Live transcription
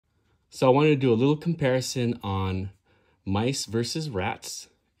So I wanted to do a little comparison on mice versus rats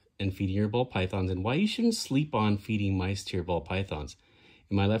and feeding your ball pythons, and why you shouldn't sleep on feeding mice to your ball pythons.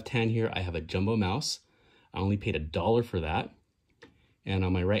 In my left hand here, I have a jumbo mouse. I only paid $1 for that. And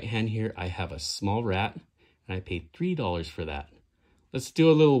on my right hand here, I have a small rat, and I paid $3 for that. Let's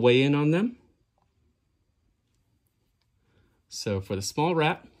do a little weigh-in on them. So for the small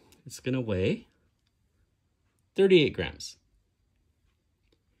rat, it's gonna weigh 38 grams.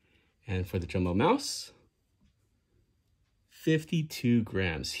 And for the jumbo mouse, 52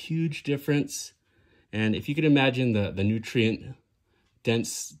 grams, huge difference. And if you could imagine the nutrient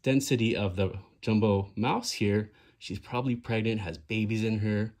density of the jumbo mouse here, she's probably pregnant, has babies in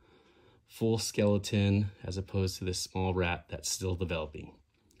her, full skeleton, as opposed to this small rat that's still developing.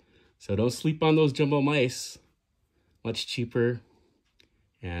 So don't sleep on those jumbo mice, much cheaper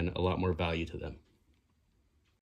and a lot more value to them.